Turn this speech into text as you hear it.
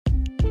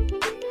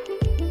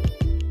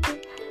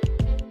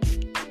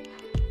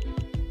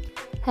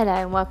Hello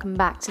and welcome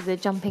back to the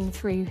Jumping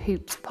Through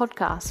Hoops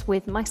podcast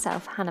with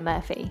myself, Hannah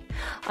Murphy.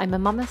 I'm a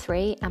mum of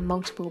three and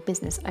multiple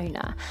business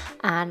owner,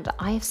 and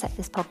I have set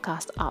this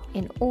podcast up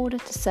in order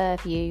to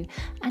serve you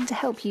and to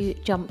help you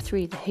jump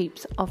through the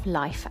hoops of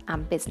life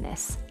and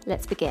business.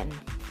 Let's begin.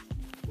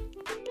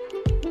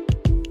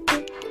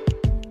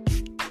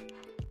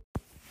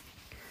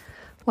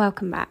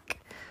 Welcome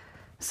back.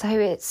 So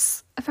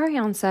it's a very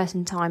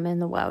uncertain time in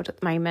the world at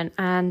the moment,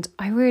 and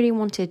I really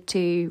wanted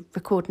to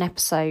record an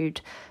episode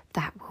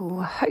that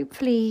will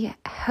hopefully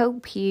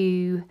help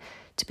you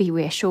to be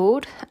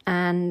reassured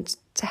and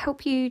to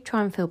help you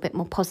try and feel a bit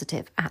more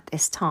positive at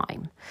this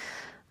time.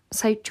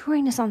 So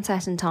during this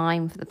uncertain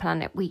time for the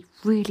planet, we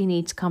really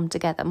need to come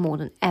together more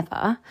than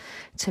ever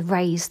to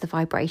raise the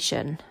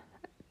vibration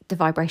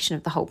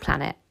of the whole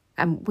planet.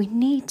 And we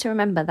need to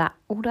remember that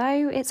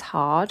although it's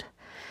hard,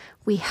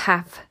 we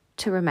have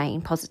to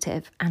remain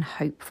positive and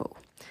hopeful,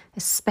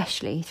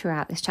 especially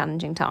throughout this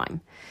challenging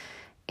time.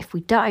 If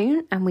we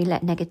don't and we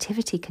let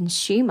negativity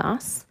consume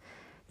us,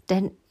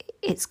 then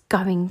it's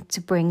going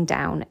to bring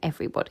down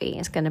everybody.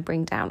 It's going to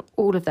bring down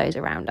all of those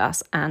around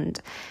us and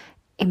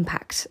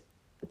impact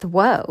the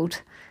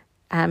world.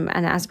 And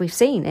as we've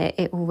seen,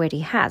 it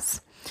already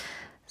has.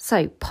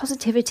 So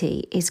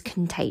positivity is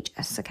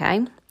contagious,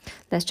 okay?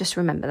 Let's just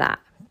remember that.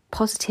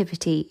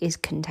 Positivity is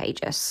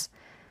contagious,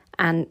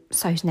 and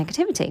so is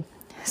negativity.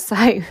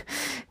 So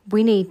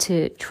we need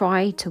to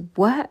try to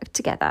work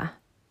together.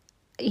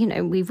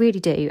 We really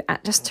do,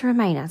 just to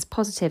remain as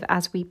positive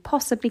as we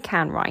possibly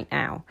can right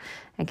now.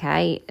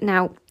 Okay,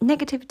 now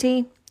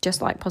negativity,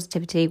 just like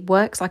positivity,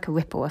 works like a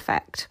ripple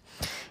effect.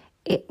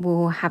 It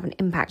will have an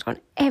impact on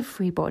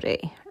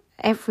everybody,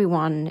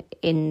 everyone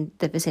in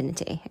the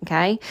vicinity,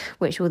 okay,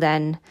 which will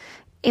then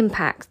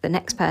impact the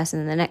next person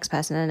and the next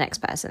person and the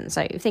next person.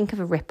 So think of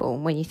a ripple.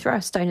 When you throw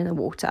a stone in the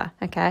water,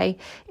 okay,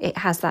 it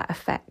has that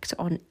effect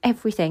on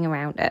everything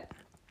around it.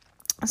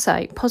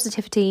 So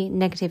positivity,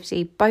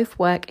 negativity, both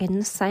work in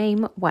the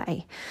same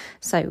way.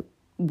 So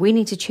we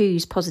need to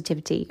choose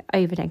positivity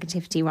over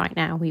negativity right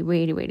now. We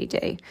really, really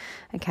do.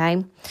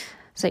 Okay.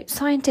 So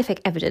scientific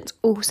evidence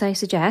also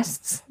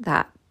suggests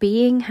that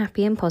being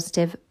happy and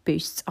positive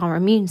boosts our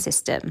immune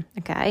system.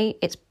 Okay.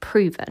 It's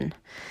proven.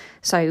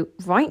 So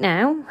right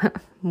now,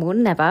 more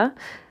than ever,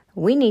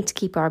 we need to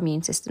keep our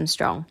immune system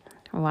strong.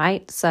 All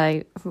right.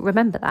 So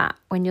remember that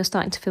when you're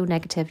starting to feel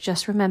negative,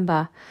 just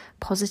remember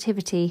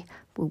positivity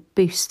will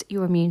boost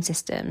your immune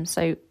system.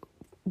 So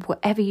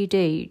whatever you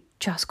do,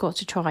 just got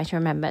to try to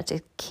remember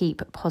to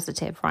keep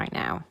positive right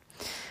now.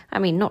 I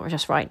mean, not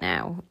just right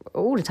now,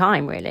 all the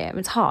time, really.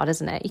 It's hard,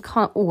 isn't it? You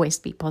can't always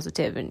be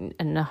positive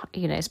and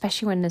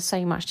especially when there's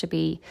so much to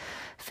be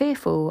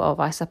fearful of,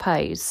 I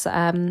suppose.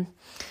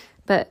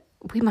 But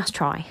we must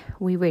try.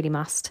 We really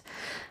must.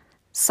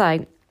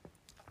 So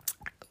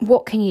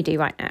what can you do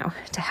right now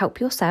to help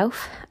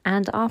yourself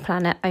and our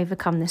planet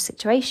overcome this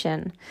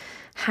situation?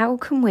 How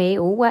can we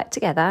all work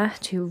together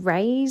to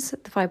raise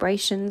the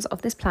vibrations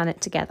of this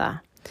planet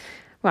together?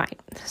 Right,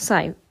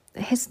 so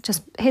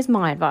here's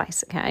my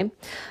advice, okay?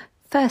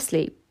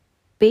 Firstly,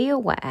 be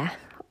aware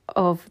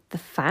of the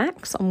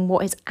facts on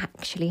what is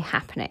actually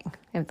happening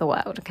in the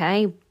world,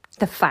 okay?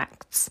 The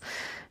facts,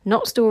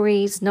 not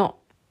stories, not,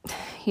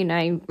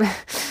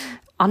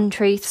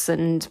 untruths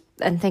and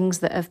things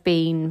that have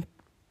been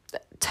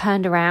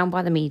turned around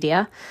by the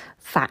media.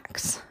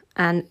 Facts.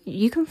 And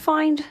you can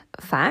find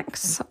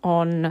facts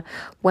on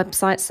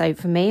websites. So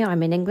for me,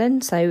 I'm in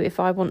England. So if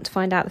I want to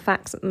find out the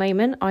facts at the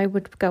moment, I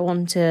would go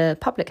on to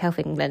Public Health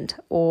England,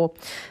 or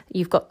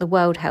you've got the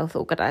World Health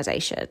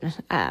Organization,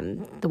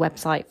 the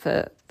website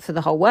for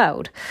the whole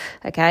world.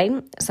 Okay.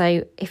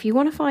 So if you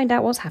want to find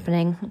out what's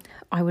happening,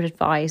 I would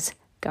advise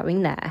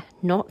going there,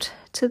 not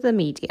to the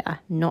media,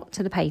 not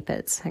to the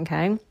papers.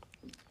 Okay.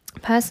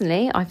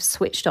 Personally, I've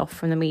switched off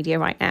from the media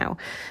right now,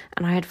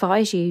 and I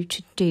advise you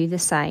to do the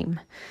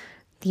same.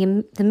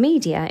 The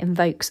media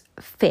invokes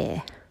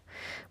fear,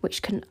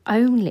 which can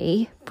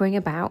only bring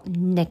about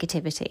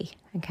negativity,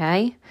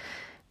 okay?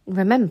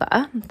 Remember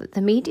that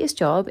the media's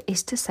job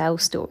is to sell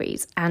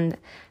stories, and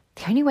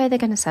the only way they're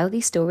going to sell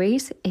these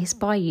stories is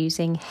by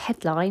using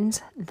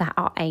headlines that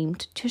are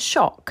aimed to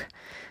shock.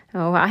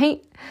 All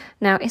right.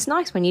 Now, it's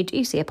nice when you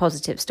do see a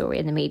positive story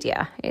in the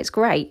media. It's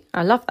great.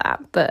 I love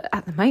that. But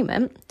at the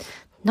moment,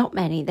 not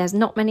many. There's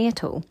not many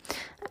at all.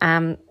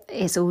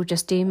 It's all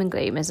just doom and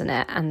gloom, isn't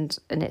it? And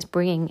it's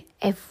bringing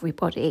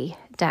everybody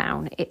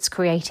down. It's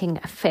creating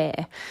a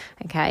fear.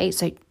 Okay.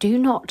 So do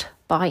not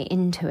buy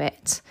into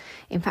it.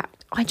 In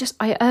fact,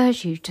 I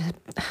urge you to,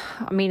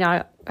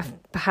 I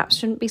perhaps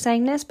shouldn't be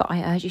saying this, but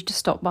I urge you to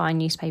stop buying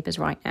newspapers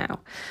right now.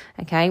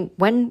 Okay.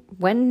 When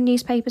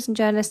newspapers and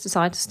journalists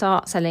decide to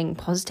start selling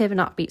positive and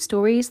upbeat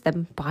stories,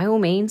 then by all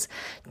means,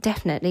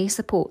 definitely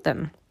support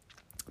them.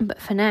 But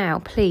for now,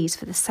 please,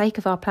 for the sake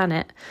of our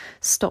planet,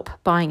 stop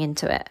buying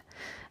into it.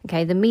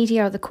 Okay. The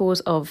media are the cause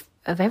of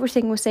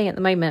everything we're seeing at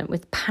the moment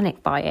with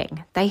panic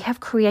buying. They have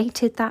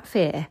created that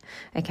fear,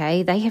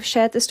 okay? They have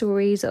shared the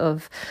stories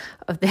of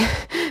the,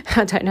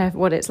 I don't know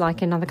what it's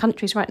like in other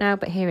countries right now,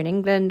 but here in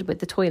England with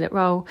the toilet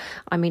roll,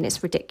 I mean,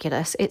 it's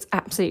ridiculous. It's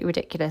absolutely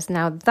ridiculous.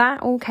 Now,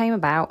 that all came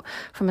about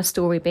from a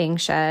story being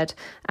shared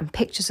and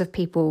pictures of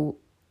people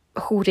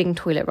hoarding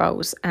toilet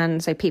rolls,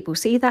 and so people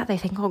see that, they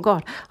think, oh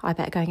God, I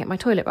better go and get my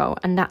toilet roll,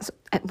 and that's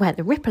where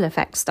the ripple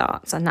effect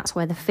starts, and that's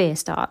where the fear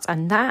starts,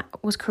 and that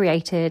was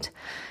created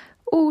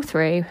all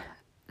through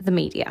the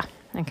media.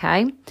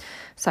 Okay,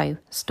 so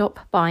stop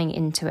buying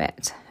into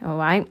it. All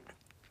right,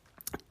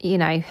 you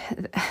know,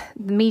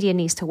 the media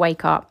needs to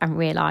wake up and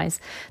realize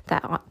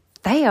that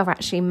they are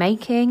actually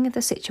making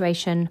the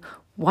situation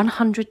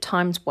 100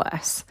 times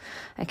worse.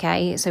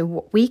 Okay, so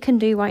what we can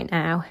do right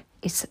now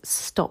is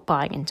stop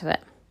buying into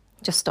it.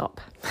 Just stop.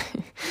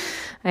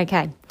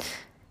 Okay,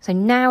 so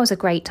now is a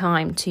great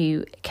time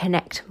to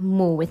connect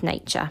more with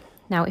nature.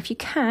 Now, if you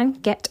can,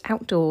 get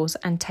outdoors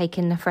and take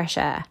in the fresh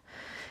air.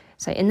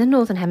 So in the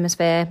Northern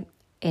Hemisphere,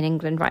 in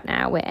England right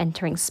now, we're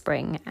entering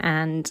spring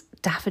and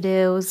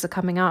daffodils are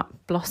coming up,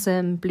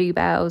 blossom,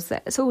 bluebells,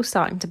 it's all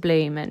starting to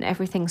bloom and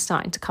everything's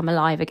starting to come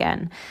alive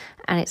again.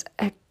 And it's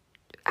an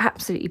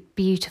absolutely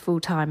beautiful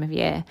time of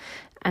year.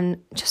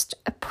 And just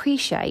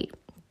appreciate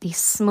these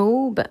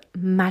small but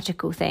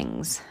magical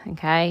things,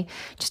 okay?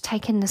 Just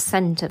take in the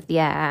scent of the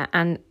air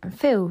and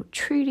feel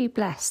truly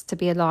blessed to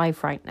be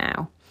alive right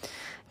now.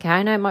 Okay,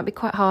 I know it might be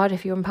quite hard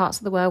if you're in parts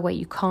of the world where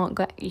you can't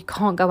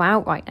go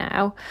out right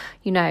now.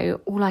 You know,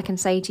 all I can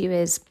say to you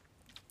is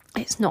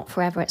it's not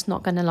forever. It's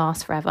not going to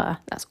last forever.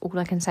 That's all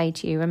I can say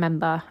to you.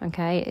 Remember,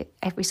 okay?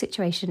 Every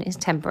situation is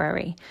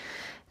temporary.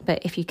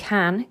 But if you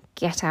can,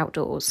 get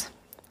outdoors.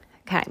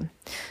 Okay.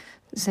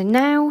 So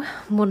now,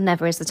 more than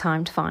ever, is the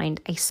time to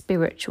find a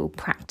spiritual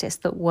practice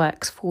that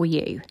works for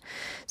you.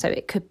 So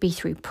it could be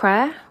through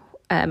prayer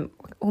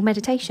or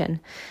meditation.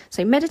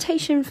 So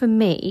meditation for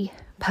me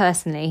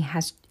personally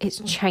it's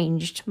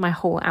changed my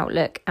whole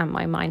outlook and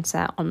my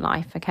mindset on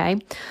life. Okay,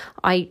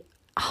 I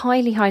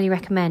highly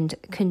recommend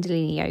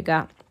Kundalini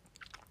yoga.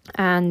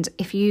 And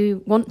if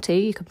you want to,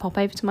 you can pop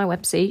over to my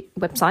website,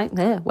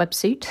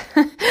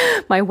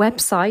 my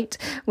website,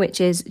 which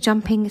is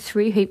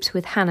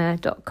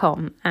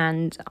jumpingthroughhoopswithhannah.com.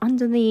 And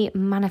under the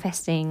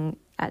manifesting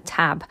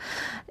tab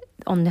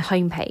on the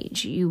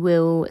homepage, you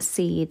will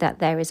see that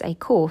there is a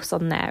course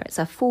on there. It's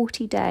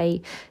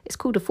it's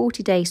called a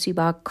 40-day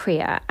Subhag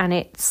Kriya. And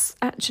it's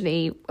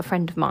actually a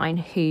friend of mine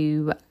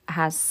who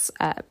has,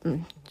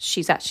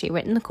 she's actually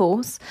written the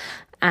course,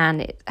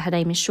 and her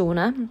name is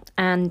Shauna,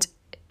 and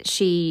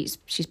she's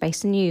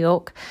based in New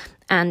York,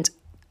 and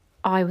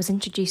I was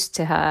introduced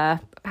to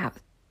her about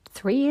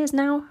 3 years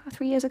ago,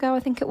 I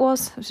think it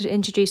was. I was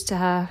introduced to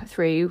her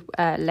through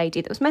a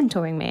lady that was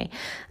mentoring me,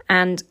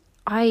 and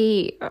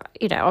I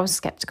was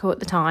skeptical at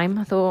the time.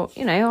 I thought,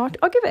 I'll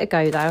give it a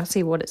go though. I'll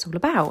see what it's all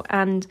about.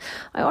 And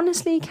I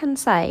honestly can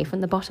say from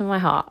the bottom of my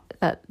heart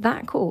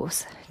that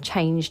course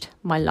changed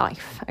my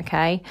life.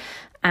 Okay,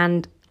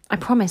 and I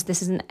promise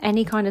this isn't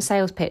any kind of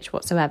sales pitch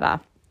whatsoever.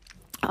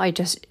 I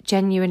just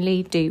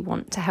genuinely do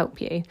want to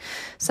help you.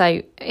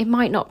 So it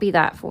might not be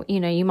that for,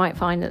 you might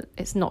find that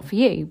it's not for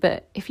you,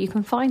 but if you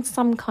can find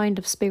some kind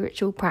of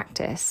spiritual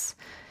practice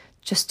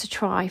just to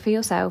try for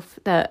yourself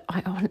that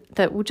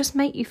will just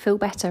make you feel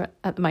better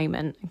at the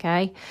moment,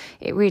 okay?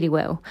 It really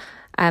will.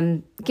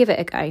 Give it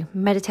a go.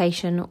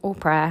 Meditation or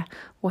prayer,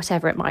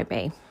 whatever it might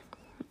be.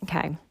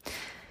 Okay.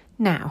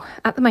 Now,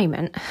 at the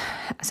moment,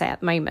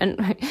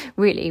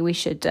 really we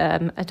should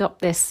adopt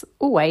this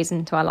always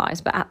into our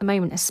lives, but at the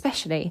moment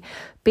especially,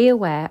 be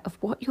aware of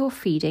what you're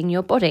feeding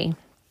your body.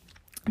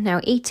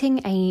 Now,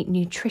 eating a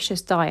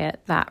nutritious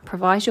diet that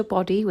provides your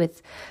body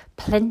with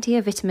plenty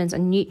of vitamins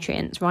and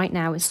nutrients right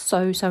now is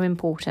so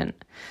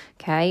important,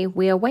 okay?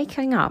 We are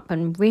waking up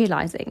and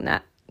realising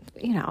that,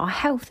 our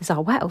health is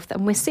our wealth,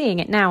 and we're seeing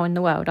it now in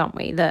the world, aren't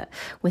we? That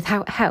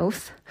without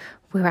health,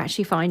 we're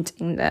actually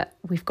finding that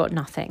we've got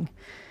nothing.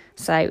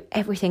 So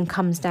everything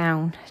comes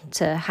down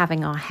to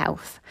having our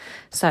health.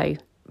 So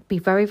be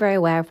very, very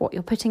aware of what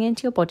you're putting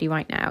into your body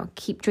right now.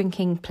 Keep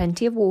drinking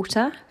plenty of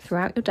water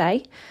throughout your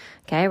day.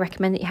 Okay, I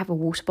recommend that you have a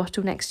water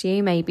bottle next to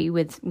you, maybe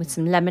with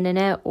some lemon in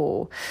it,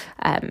 or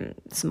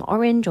some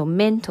orange or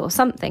mint or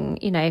something.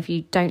 If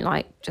you don't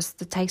like just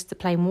the taste of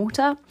plain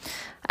water,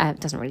 it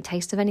doesn't really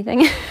taste of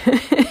anything.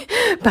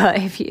 But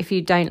if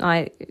you don't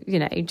like,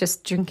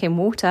 just drinking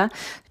water,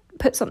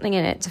 put something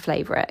in it to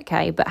flavour it,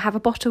 okay? But have a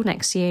bottle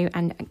next to you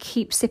and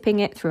keep sipping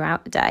it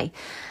throughout the day,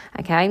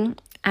 okay?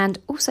 And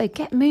also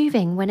get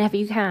moving whenever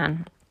you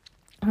can.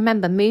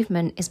 Remember,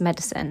 movement is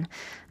medicine,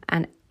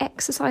 and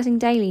exercising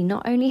daily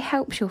not only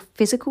helps your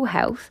physical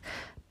health,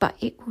 but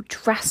it will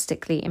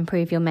drastically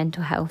improve your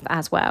mental health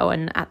as well.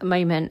 And at the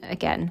moment,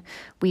 again,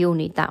 we all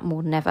need that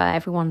more than ever.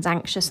 Everyone's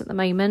anxious at the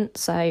moment.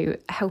 So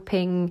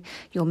helping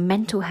your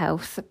mental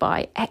health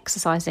by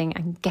exercising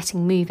and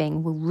getting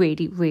moving will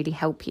really, really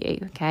help you.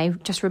 Okay,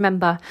 just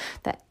remember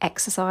that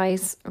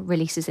exercise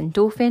releases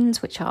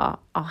endorphins, which are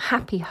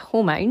happy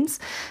hormones.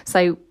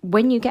 So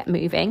when you get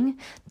moving,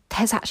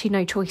 there's actually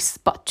no choice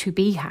but to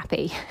be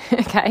happy.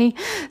 Okay,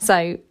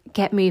 so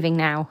get moving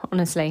now,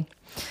 honestly.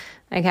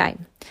 Okay,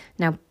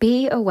 now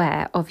be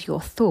aware of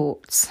your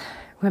thoughts.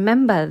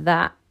 Remember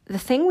that the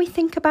thing we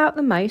think about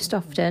the most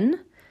often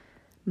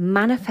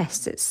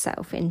manifests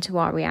itself into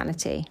our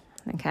reality.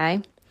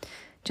 Okay,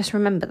 just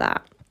remember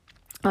that.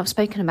 I've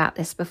spoken about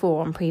this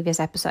before on previous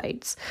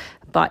episodes,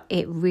 but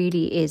it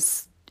really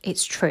is,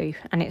 it's true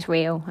and it's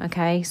real.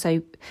 Okay,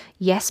 so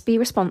yes, be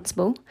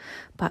responsible,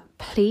 but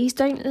please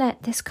don't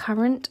let this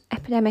current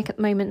epidemic at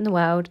the moment in the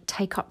world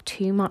take up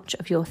too much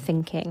of your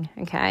thinking.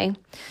 Okay,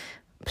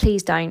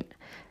 please don't.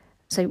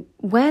 So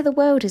where the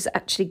world is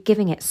actually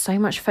giving it so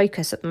much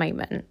focus at the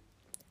moment,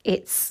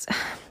 it's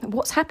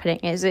what's happening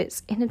is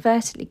it's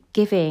inadvertently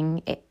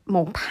giving it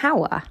more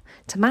power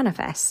to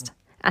manifest.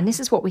 And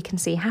this is what we can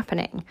see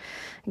happening.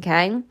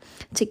 Okay,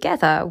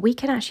 together we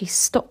can actually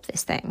stop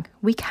this thing.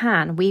 We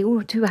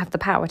all do have the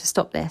power to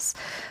stop this,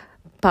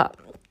 but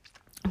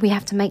we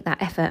have to make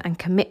that effort and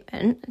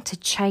commitment to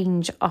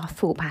change our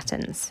thought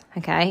patterns.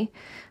 Okay,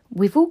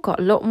 we've all got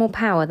a lot more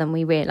power than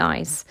we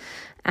realise.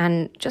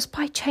 And just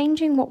by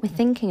changing what we're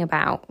thinking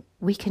about,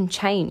 we can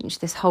change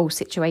this whole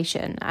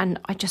situation. And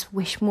I just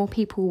wish more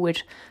people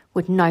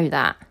would know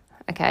that.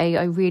 Okay,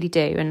 I really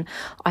do. And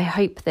I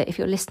hope that if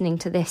you're listening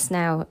to this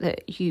now,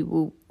 that you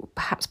will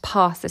perhaps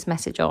pass this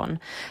message on,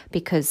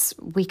 because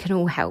we can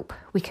all help.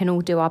 We can all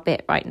do our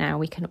bit right now.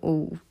 We can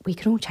all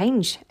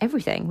change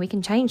everything. We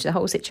can change the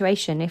whole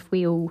situation if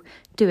we all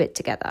do it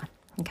together.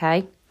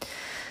 Okay.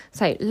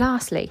 So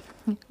lastly,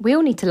 we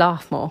all need to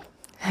laugh more.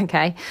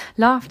 Okay,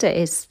 laughter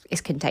is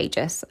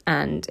contagious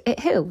and it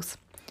heals.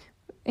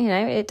 You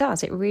know, it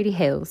does. It really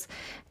heals.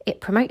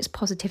 It promotes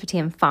positivity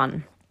and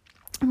fun.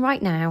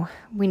 Right now,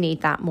 we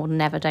need that more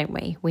than ever, don't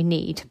we? We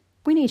need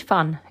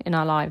fun in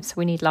our lives.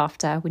 We need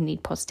laughter. We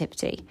need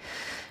positivity.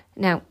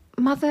 Now,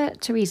 Mother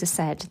Teresa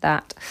said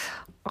that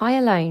I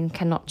alone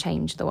cannot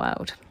change the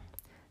world,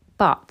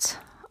 but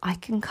I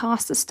can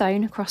cast a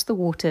stone across the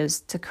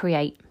waters to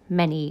create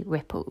many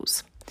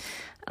ripples.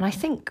 And I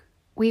think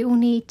we all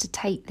need to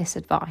take this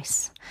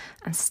advice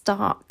and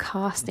start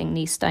casting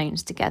these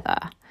stones together.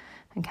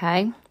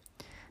 Okay?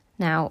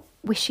 Now,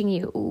 wishing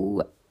you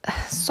all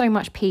so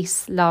much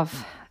peace,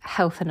 love,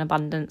 health and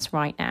abundance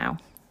right now.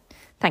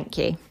 Thank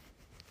you.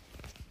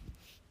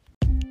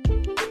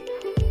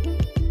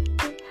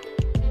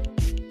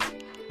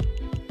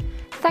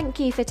 Thank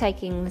you for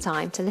taking the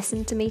time to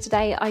listen to me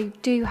today. I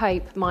do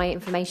hope my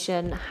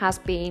information has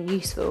been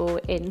useful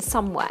in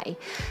some way.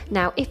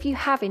 Now, if you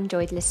have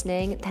enjoyed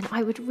listening, then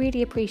I would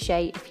really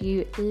appreciate if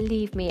you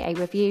leave me a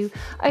review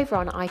over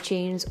on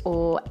iTunes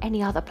or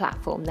any other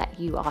platform that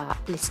you are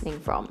listening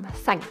from.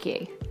 Thank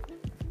you.